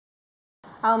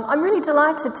I'm really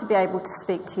delighted to be able to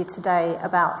speak to you today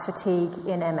about fatigue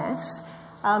in MS.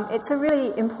 It's a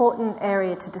really important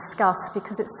area to discuss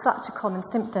because it's such a common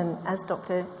symptom, as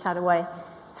Dr. Chataway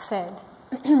said.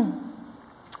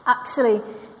 Actually,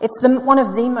 it's one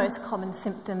of the most common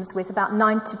symptoms, with about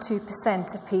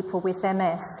 92% of people with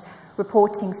MS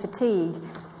reporting fatigue.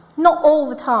 Not all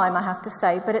the time, I have to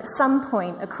say, but at some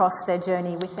point across their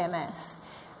journey with MS.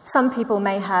 Some people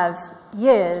may have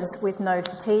years with no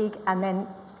fatigue and then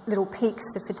little peaks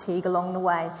of fatigue along the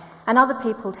way. And other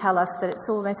people tell us that it's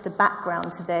almost a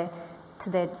background to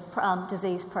their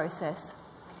disease process.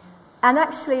 And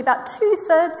actually, about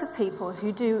 2/3 of people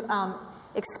who do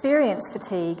experience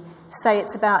fatigue say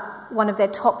it's about one of their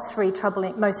top 3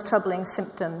 most troubling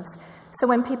symptoms. So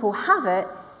when people have it,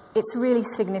 it's really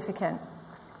significant.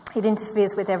 It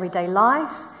interferes with everyday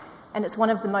life, and it's one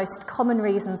of the most common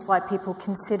reasons why people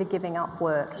consider giving up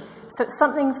work. So it's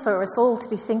something for us all to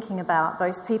be thinking about,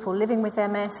 both people living with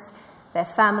MS, their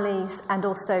families, and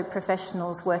also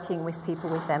professionals working with people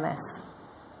with MS.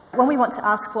 When we want to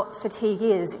ask what fatigue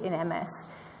is in MS,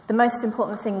 the most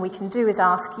important thing we can do is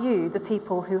ask you, the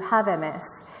people who have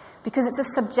MS, because it's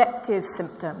a subjective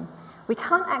symptom. We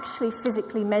can't actually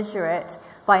physically measure it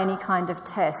by any kind of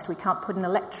test. We can't put an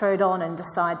electrode on and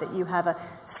decide that you have a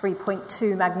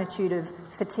 3.2 magnitude of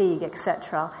fatigue,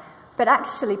 etc. But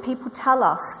actually, people tell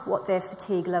us what their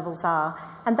fatigue levels are,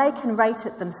 and they can rate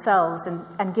it themselves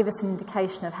and give us an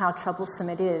indication of how troublesome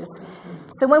it is.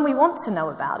 So when we want to know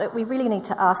about it, we really need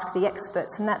to ask the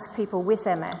experts, and that's people with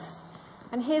MS.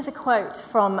 And here's a quote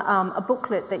from a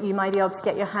booklet that you may be able to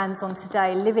get your hands on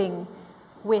today, Living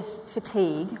with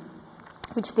Fatigue,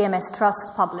 which the MS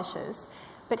Trust publishes.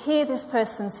 But here this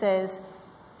person says,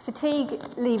 "Fatigue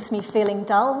leaves me feeling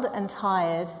dulled and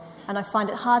tired, and I find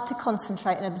it hard to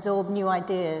concentrate and absorb new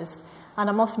ideas. And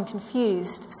I'm often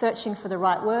confused, searching for the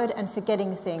right word and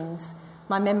forgetting things.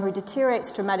 My memory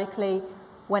deteriorates dramatically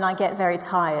when I get very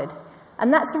tired."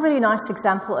 And that's a really nice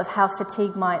example of how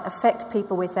fatigue might affect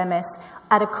people with MS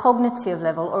at a cognitive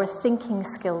level or a thinking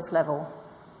skills level.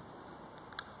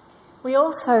 We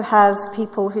also have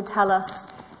people who tell us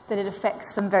that it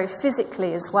affects them very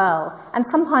physically as well. And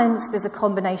sometimes there's a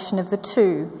combination of the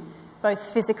two. Both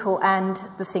physical and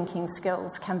the thinking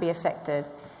skills can be affected.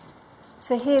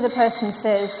 So here the person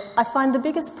says, "I find the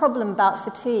biggest problem about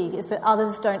fatigue is that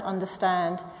others don't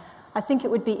understand. I think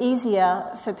it would be easier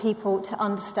for people to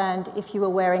understand if you were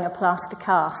wearing a plaster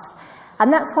cast."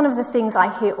 And that's one of the things I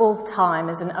hear all the time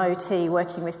as an OT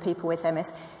working with people with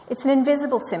MS. It's an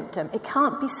invisible symptom. It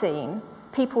can't be seen.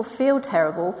 People feel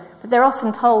terrible, but they're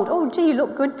often told, "Oh, gee, you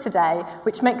look good today,"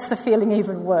 which makes the feeling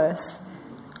even worse.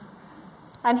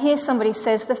 And here somebody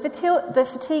says, the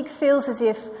fatigue feels as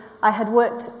if I had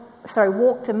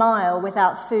walked a mile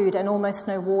without food and almost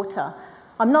no water.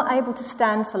 I'm not able to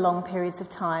stand for long periods of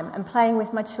time, and playing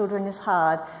with my children is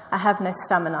hard. I have no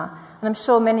stamina." And I'm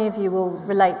sure many of you will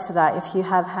relate to that if you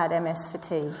have had MS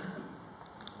fatigue.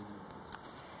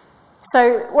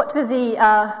 So what do the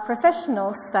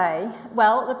professionals say?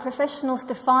 Well, the professionals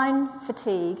define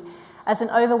fatigue as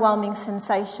an overwhelming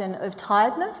sensation of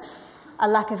tiredness, a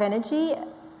lack of energy,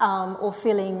 or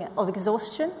feeling of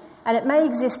exhaustion, and it may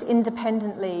exist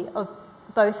independently of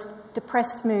both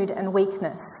depressed mood and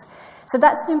weakness. So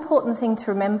that's an important thing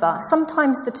to remember.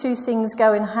 Sometimes the two things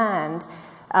go in hand.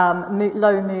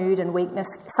 Low mood and weakness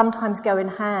sometimes go in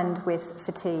hand with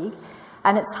fatigue,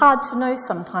 and it's hard to know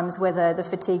sometimes whether the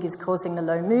fatigue is causing the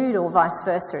low mood or vice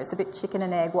versa. It's a bit chicken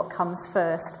and egg, what comes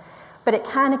first. But it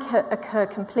can occur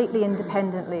completely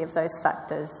independently of those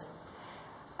factors.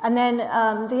 And then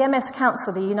the MS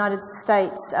Council, the United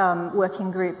States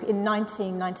working group in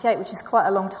 1998, which is quite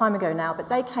a long time ago now, but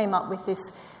they came up with this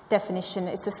definition.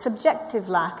 It's a subjective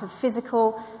lack of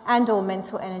physical and or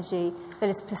mental energy that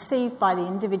is perceived by the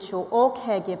individual or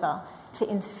caregiver to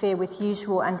interfere with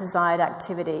usual and desired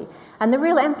activity. And the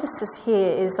real emphasis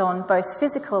here is on both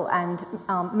physical and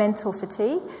mental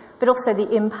fatigue, but also the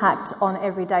impact on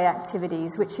everyday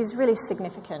activities, which is really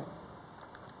significant.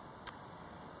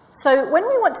 So when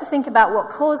we want to think about what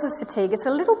causes fatigue, it's a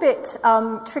little bit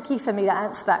tricky for me to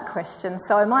answer that question,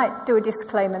 so I might do a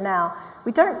disclaimer now.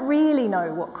 We don't really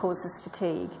know what causes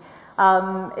fatigue.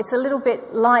 It's a little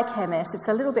bit like MS, it's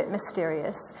a little bit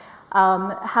mysterious.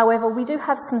 However, we do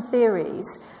have some theories,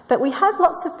 but we have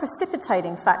lots of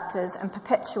precipitating factors and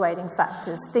perpetuating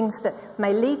factors, things that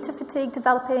may lead to fatigue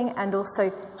developing and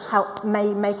also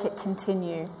may make it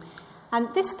continue. And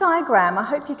this diagram, I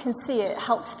hope you can see it,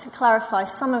 helps to clarify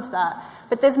some of that.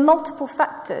 But there's multiple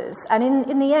factors, and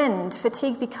in the end,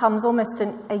 fatigue becomes almost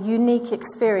a unique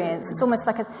experience. It's almost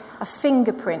like a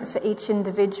fingerprint for each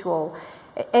individual.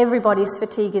 Everybody's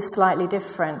fatigue is slightly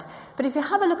different. But if you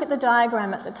have a look at the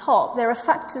diagram at the top, there are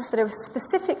factors that are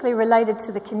specifically related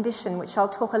to the condition, which I'll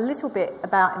talk a little bit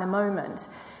about in a moment,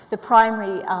 the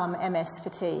primary MS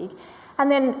fatigue, and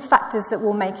then factors that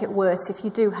will make it worse if you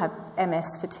do have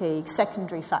MS fatigue,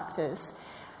 secondary factors.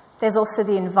 There's also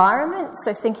the environment,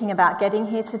 so thinking about getting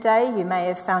here today, you may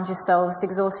have found yourselves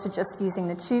exhausted just using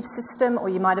the tube system, or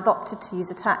you might have opted to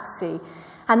use a taxi.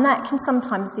 And that can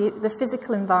sometimes, the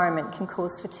physical environment can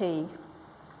cause fatigue.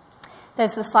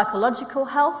 There's the psychological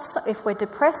health, so if we're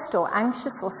depressed or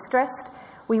anxious or stressed,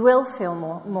 we will feel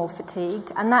more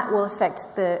fatigued, and that will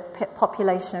affect the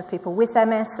population of people with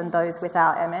MS and those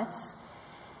without MS.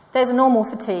 There's a normal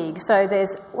fatigue, so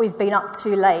we've been up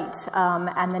too late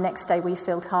and the next day we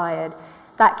feel tired.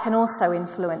 That can also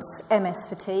influence MS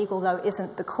fatigue, although it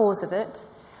isn't the cause of it.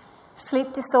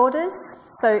 Sleep disorders,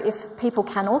 so if people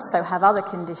can also have other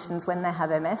conditions when they have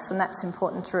MS, and that's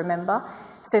important to remember.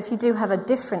 So if you do have a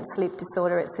different sleep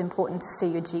disorder, it's important to see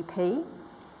your GP.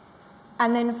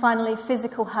 And then finally,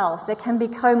 physical health. There can be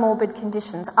comorbid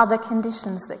conditions, other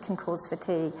conditions that can cause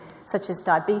fatigue, such as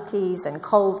diabetes and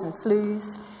colds and flus.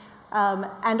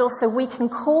 And also we can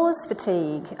cause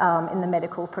fatigue in the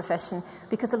medical profession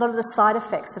because a lot of the side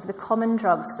effects of the common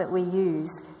drugs that we use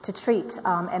to treat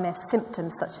MS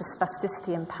symptoms such as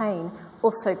spasticity and pain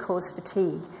also cause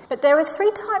fatigue. But there are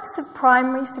 3 types of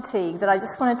primary fatigue that I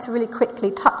just wanted to really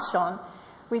quickly touch on.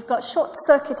 We've got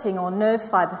short-circuiting or nerve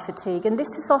fibre fatigue, and this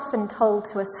is often told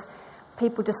to us,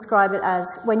 people describe it as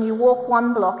when you walk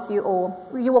 1 block or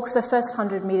you walk the first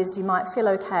 100 metres, you might feel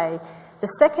okay. The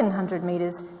second 100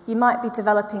 metres, you might be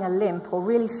developing a limp or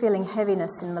really feeling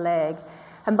heaviness in the leg.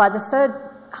 And by the third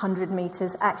 100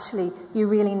 metres, actually, you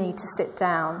really need to sit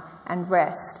down and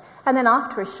rest. And then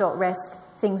after a short rest,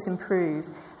 things improve.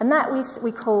 And that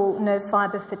we call nerve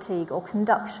fibre fatigue or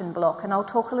conduction block, and I'll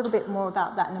talk a little bit more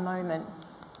about that in a moment.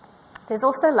 There's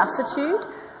also lassitude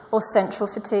or central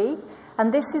fatigue,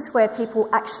 and this is where people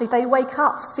actually, they wake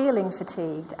up feeling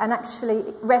fatigued, and actually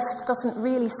rest doesn't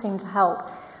really seem to help.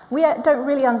 We don't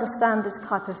really understand this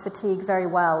type of fatigue very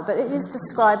well, but it is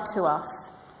described to us.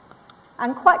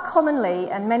 And quite commonly,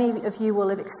 and many of you will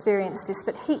have experienced this,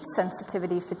 but heat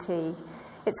sensitivity fatigue.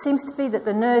 It seems to be that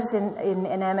the nerves in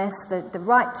MS, the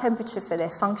right temperature for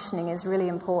their functioning is really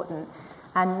important.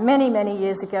 And many, many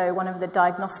years ago, one of the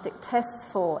diagnostic tests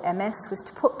for MS was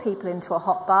to put people into a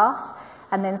hot bath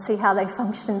and then see how they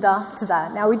functioned after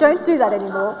that. Now, we don't do that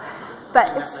anymore, but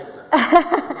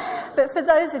for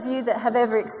those of you that have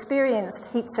ever experienced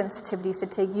heat sensitivity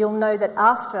fatigue, you'll know that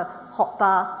after a hot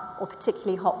bath, or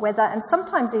particularly hot weather, and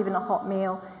sometimes even a hot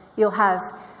meal, you'll have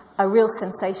a real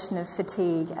sensation of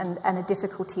fatigue and a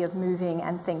difficulty of moving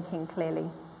and thinking clearly.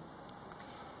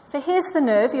 So here's the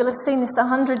nerve. You'll have seen this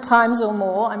 100 times or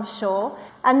more, I'm sure.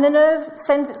 And the nerve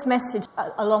sends its message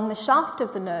along the shaft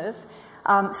of the nerve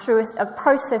through a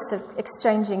process of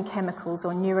exchanging chemicals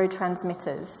or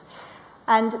neurotransmitters.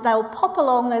 And they'll pop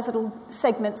along those little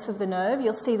segments of the nerve.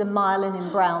 You'll see the myelin in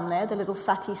brown there, the little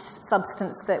fatty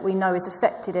substance that we know is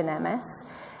affected in MS.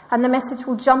 And the message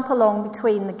will jump along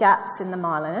between the gaps in the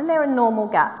myelin. And there are normal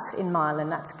gaps in myelin.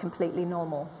 That's completely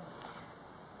normal.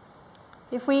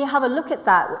 If we have a look at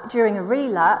that during a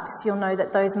relapse, you'll know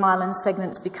that those myelin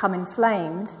segments become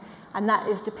inflamed. And that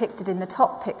is depicted in the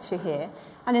top picture here.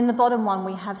 And in the bottom one,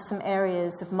 we have some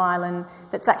areas of myelin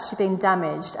that's actually been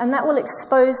damaged. And that will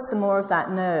expose some more of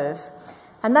that nerve.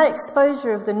 And that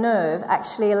exposure of the nerve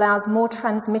actually allows more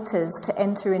transmitters to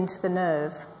enter into the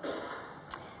nerve.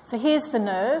 So here's the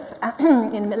nerve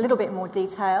in a little bit more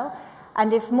detail.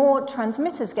 And if more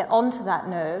transmitters get onto that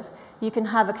nerve, you can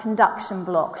have a conduction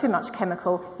block. Too much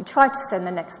chemical, you try to send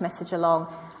the next message along,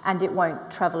 and it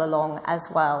won't travel along as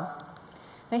well.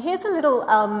 Now here's a little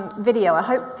video. I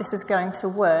hope this is going to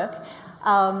work.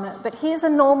 But here's a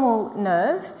normal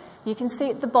nerve. You can see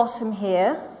at the bottom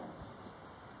here,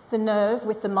 the nerve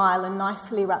with the myelin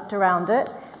nicely wrapped around it.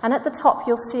 And at the top,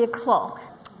 you'll see a clock.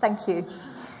 Thank you.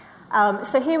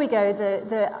 So here we go,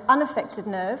 the unaffected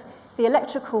nerve, the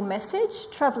electrical message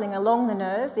travelling along the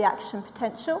nerve, the action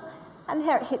potential, and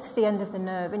here it hits the end of the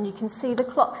nerve. And you can see the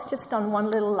clock's just done one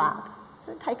little lap.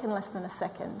 So it's taken less than a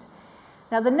second.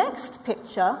 Now the next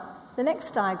picture, the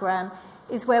next diagram,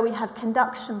 is where we have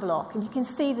conduction block. And you can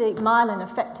see the myelin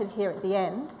affected here at the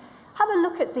end. Have a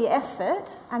look at the effort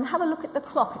and have a look at the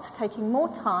clock. It's taking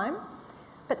more time,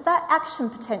 but that action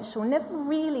potential never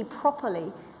really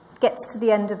properly gets to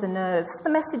the end of the nerves. The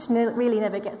message really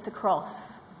never gets across.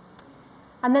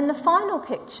 And then the final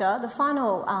picture, the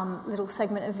final little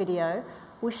segment of video,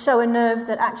 will show a nerve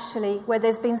that actually, where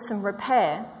there's been some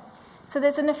repair. So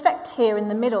there's an effect here in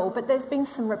the middle, but there's been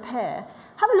some repair.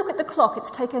 Have a look at the clock. It's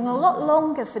taking a lot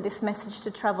longer for this message to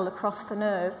travel across the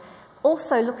nerve.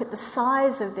 Also look at the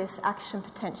size of this action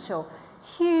potential.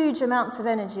 Huge amounts of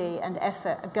energy and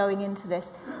effort are going into this,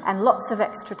 and lots of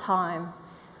extra time.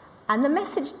 And the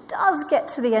message does get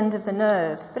to the end of the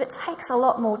nerve, but it takes a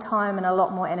lot more time and a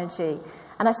lot more energy.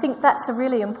 And I think that's a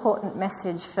really important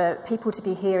message for people to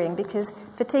be hearing, because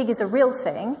fatigue is a real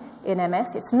thing in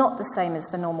MS. It's not the same as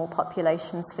the normal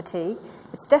population's fatigue.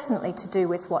 It's definitely to do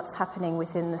with what's happening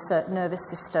within the nervous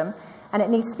system, and it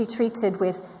needs to be treated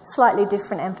with slightly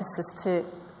different emphasis to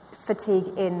fatigue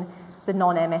in the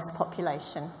non-MS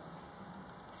population.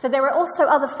 So there are also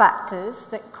other factors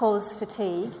that cause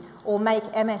fatigue or make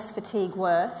MS fatigue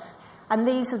worse, and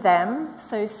these are them.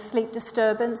 So sleep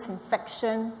disturbance,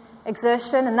 infection,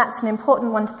 exertion, and that's an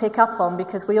important one to pick up on,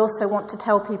 because we also want to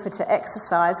tell people to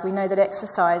exercise. We know that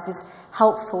exercise is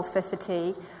helpful for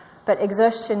fatigue, but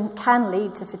exertion can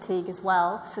lead to fatigue as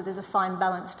well, so there's a fine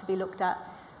balance to be looked at.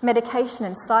 Medication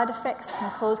and side effects can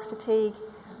cause fatigue,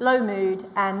 low mood,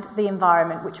 and the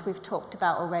environment, which we've talked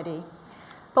about already.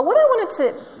 But what I wanted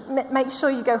to make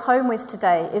sure you go home with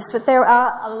today is that there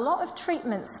are a lot of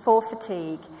treatments for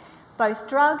fatigue, both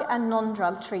drug and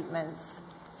non-drug treatments.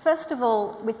 First of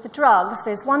all, with the drugs,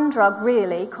 there's one drug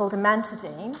really called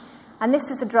amantadine, and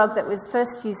this is a drug that was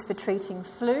first used for treating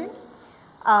flu.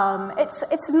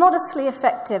 It's modestly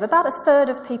effective. About a third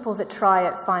of people that try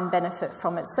it find benefit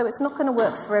from it, so it's not going to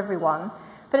work for everyone,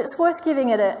 but it's worth giving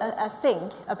it a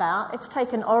think about. It's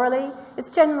taken orally. It's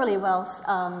generally well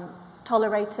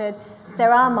tolerated.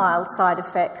 There are mild side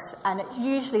effects, and it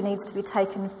usually needs to be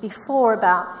taken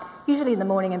usually in the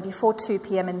morning and before 2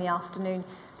 p.m. in the afternoon,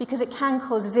 because it can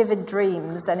cause vivid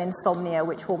dreams and insomnia,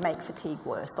 which will make fatigue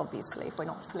worse, obviously, if we're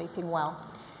not sleeping well.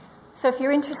 So if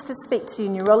you're interested, speak to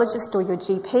your neurologist or your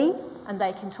GP, and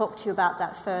they can talk to you about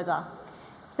that further.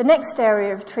 The next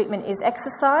area of treatment is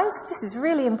exercise. This is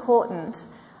really important,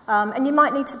 and you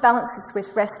might need to balance this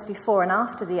with rest before and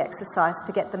after the exercise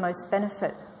to get the most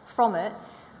benefit from it.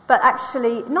 But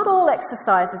actually, not all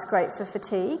exercise is great for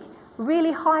fatigue.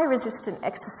 Really high-resistant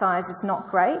exercise is not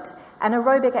great, and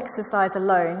aerobic exercise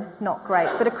alone, not great.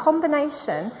 But a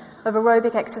combination of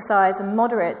aerobic exercise and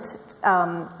moderate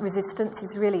resistance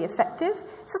is really effective.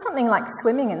 So something like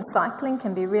swimming and cycling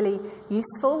can be really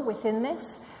useful within this.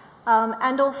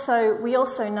 And also, we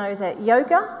also know that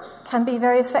yoga can be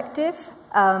very effective.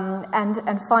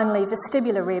 And finally,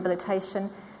 vestibular rehabilitation.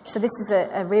 So this is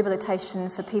a rehabilitation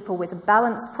for people with a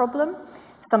balance problem.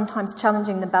 Sometimes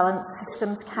challenging the balance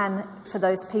systems can, for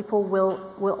those people,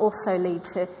 will also lead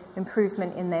to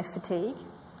improvement in their fatigue.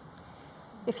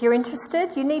 If you're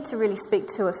interested, you need to really speak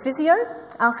to a physio,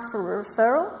 ask for a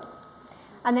referral.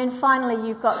 And then finally,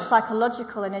 you've got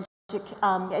psychological and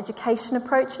education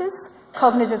approaches.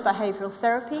 Cognitive behavioural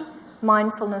therapy,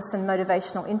 mindfulness and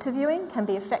motivational interviewing can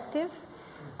be effective.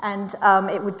 And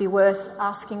it would be worth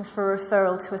asking for a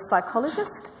referral to a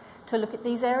psychologist to look at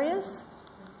these areas.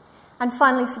 And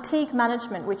finally, fatigue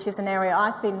management, which is an area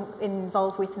I've been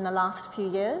involved with in the last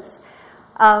few years.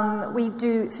 We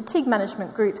do fatigue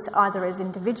management groups either as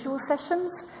individual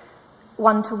sessions,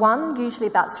 one-to-one, usually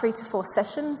about 3 to 4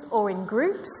 sessions, or in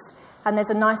groups. And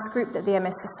there's a nice group that the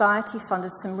MS Society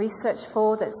funded some research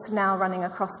for that's now running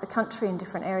across the country in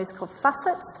different areas called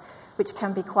Facets, which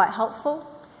can be quite helpful.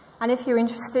 And if you're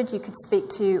interested, you could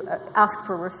ask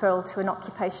for a referral to an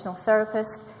occupational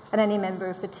therapist, and any member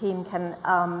of the team can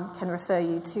refer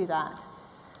you to that.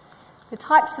 The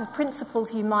types of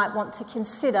principles you might want to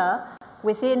consider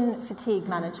within fatigue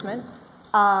management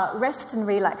are rest and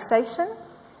relaxation,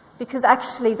 because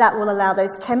actually that will allow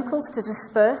those chemicals to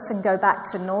disperse and go back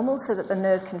to normal so that the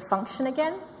nerve can function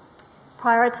again.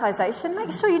 Prioritization,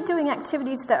 make sure you're doing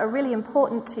activities that are really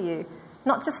important to you,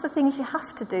 not just the things you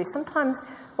have to do. Sometimes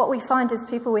what we find is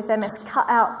people with MS cut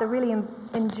out the really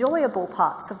enjoyable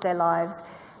parts of their lives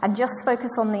and just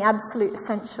focus on the absolute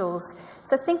essentials.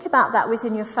 So think about that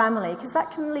within your family, because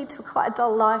that can lead to quite a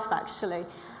dull life, actually.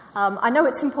 I know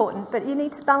it's important, but you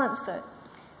need to balance it.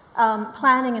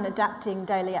 Planning and adapting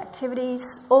daily activities,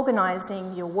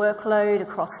 organising your workload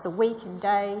across the week and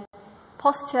day,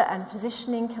 posture and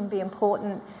positioning can be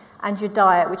important, and your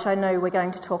diet, which I know we're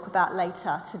going to talk about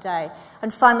later today.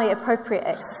 And finally, appropriate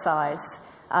exercise,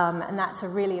 and that's a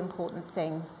really important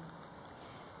thing.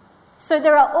 So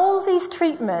there are all these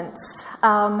treatments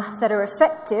that are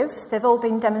effective. They've all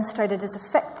been demonstrated as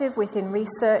effective within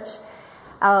research.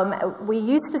 We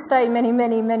used to say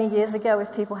many years ago,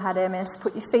 if people had MS,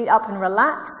 put your feet up and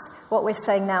relax. What we're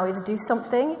saying now is do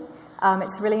something.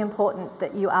 It's really important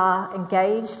that you are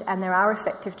engaged, and there are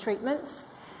effective treatments.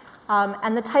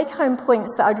 And the take-home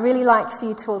points that I'd really like for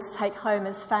you to all to take home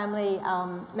as family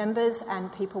members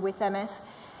and people with MS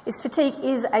is fatigue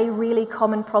is a really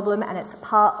common problem and it's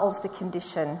part of the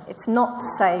condition. It's not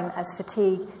the same as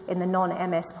fatigue in the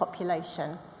non-MS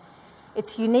population.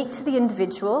 It's unique to the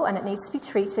individual and it needs to be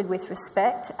treated with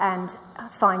respect and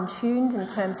fine-tuned in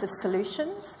terms of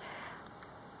solutions.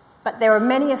 But there are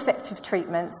many effective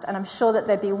treatments and I'm sure that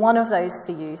there'd be one of those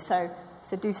for you, so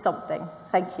do something.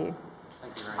 Thank you.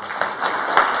 Thank you very much.